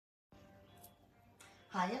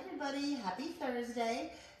Hi everybody, happy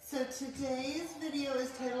Thursday. So today's video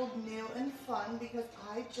is titled New and Fun because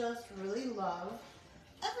I just really love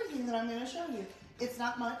everything that I'm going to show you. It's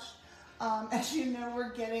not much. As you know,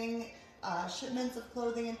 we're getting shipments of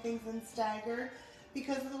clothing and things in staggered.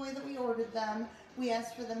 Because of the way that we ordered them, we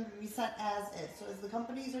asked for them to be sent as is. So as the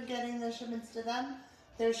companies are getting their shipments to them,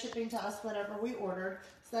 they're shipping to us whatever we ordered.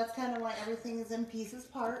 So that's kind of why everything is in pieces,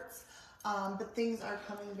 parts. But things are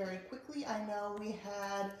coming very quickly. I know we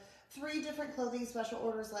had 3 different clothing special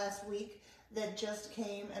orders last week that just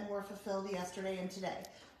came and were fulfilled yesterday and today.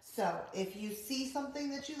 So if you see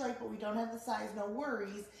something that you like but we don't have the size, no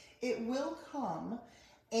worries. It will come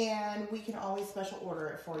and we can always special order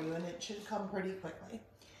it for you and it should come pretty quickly.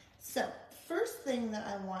 So first thing that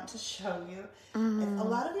I want to show you is a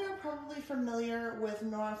lot of you are probably familiar with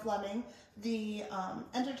Nora Fleming, the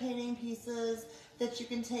entertaining pieces that you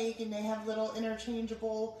can take, and they have little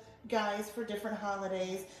interchangeable guys for different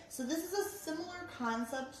holidays. So this is a similar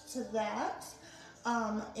concept to that,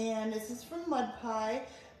 and this is from MudPie,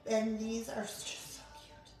 and these are just so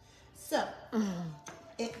cute. So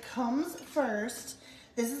it comes first.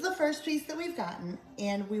 This is the first piece that we've gotten,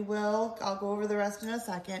 and I'll go over the rest in a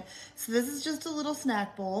second. So this is just a little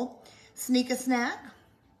snack bowl. Sneak a snack.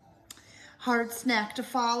 Hard snack to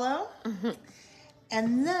follow.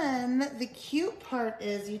 And then the cute part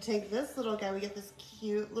is you take this little guy, we get this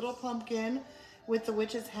cute little pumpkin with the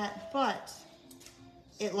witch's hat, but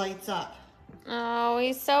it lights up. Oh,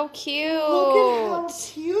 he's so cute. Look at how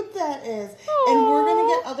cute that is. Aww. And we're going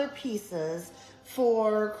to get other pieces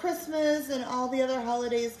for Christmas and all the other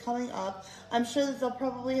holidays coming up. I'm sure that they'll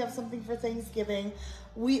probably have something for Thanksgiving.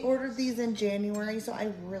 We ordered these in January, so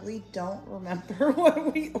I really don't remember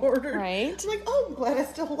what we ordered. Right. I'm like, oh, I'm glad I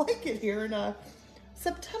still like it here in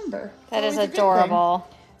September. That is adorable.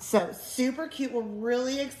 So super cute. We're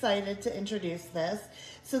really excited to introduce this.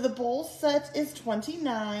 So the bowl set is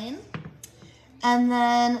 $29, and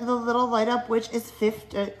then the little light up witch is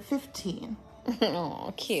 $15.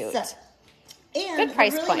 Oh, cute. So, and good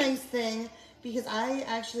price a really point. Nice thing, because I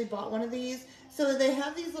actually bought one of these, so they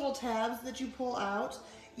have these little tabs that you pull out.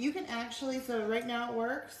 You can actually, so right now it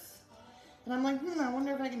works, and I'm like, I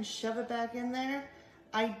wonder if I can shove it back in there.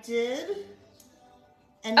 I did.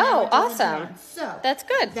 And oh, awesome. So that's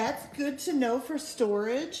good. That's good to know for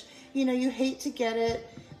storage. You know, you hate to get it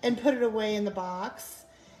and put it away in the box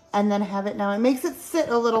and then have it now. It makes it sit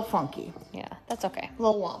a little funky. Yeah, that's okay. A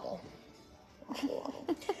little wobble.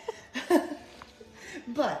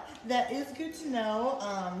 But that is good to know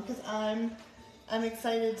because I'm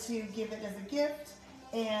excited to give it as a gift.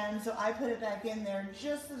 And so I put it back in there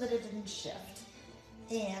just so that it didn't shift.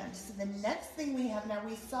 And so the next thing we have now,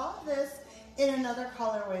 we saw this in another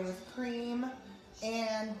colorway with cream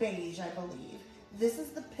and beige, I believe. This is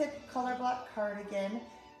the Pip Color Block cardigan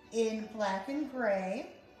in black and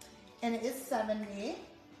gray, and it is $70.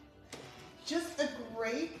 Just a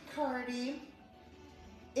great cardi.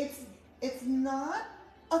 It's not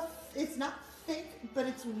thick, but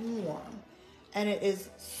it's warm, and it is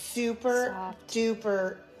super soft.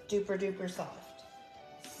 duper soft.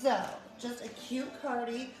 So just a cute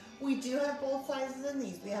cardi. We do have both sizes in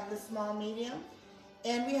these. We have the small medium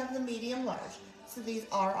and we have the medium large. So these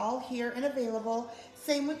are all here and available.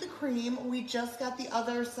 Same with the cream. We just got the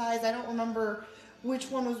other size. I don't remember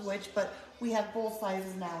which one was which, but we have both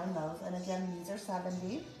sizes now in those. And again, these are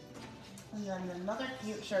 $70. And then another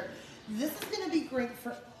cute shirt. This is going to be great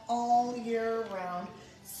for all year round.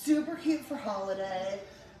 Super cute for holiday.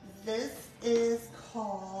 This is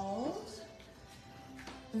called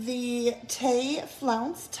the Tay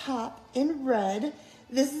Flounce Top in red.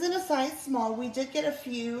 This is in a size small. We did get a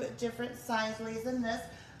few different sizeways in this,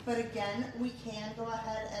 but again, we can go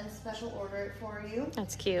ahead and special order it for you.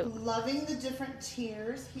 That's cute. Loving the different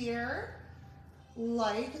tiers here.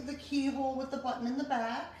 Like the keyhole with the button in the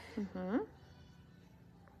back.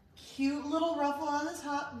 Cute little ruffle on the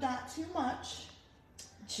top, not too much.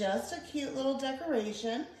 Just a cute little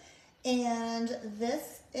decoration. And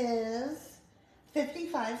this is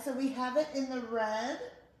 $55, so we have it in the red,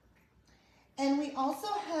 and we also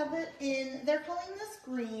have it in, they're calling this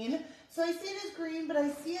green, so I see it as green, but I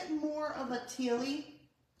see it more of a tealy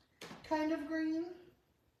kind of green.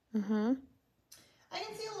 I can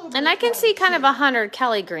see a little bit. And I can see kind of a Hunter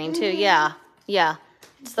Kelly green too. Yeah.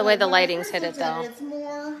 It's the way the lighting's hit it though.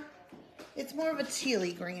 It's more of a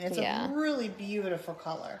tealy green. It's a really beautiful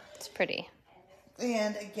color. It's pretty.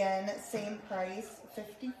 And again, same price,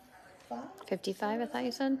 $55. 55, I thought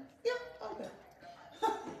you said? Yep, okay.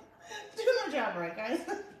 Do my job right, guys.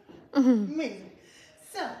 Amazing.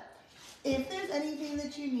 So, If there's anything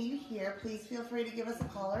that you need here, please feel free to give us a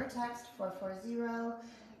call or a text,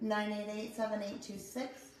 440-988-7826,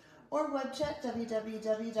 or web check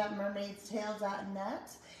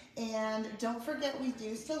www.mermaidstale.net. And don't forget, we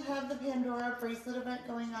do still have the Pandora bracelet event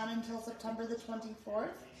going on until September the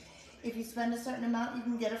 24th. If you spend a certain amount, you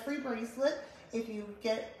can get a free bracelet. If you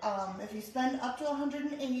spend up to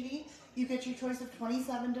 $180, you get your choice of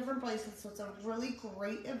 27 different bracelets. So it's a really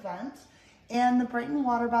great event. And the Brighton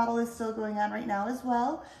water bottle is still going on right now as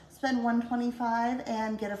well. Spend $125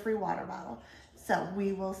 and get a free water bottle. So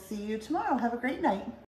we will see you tomorrow. Have a great night.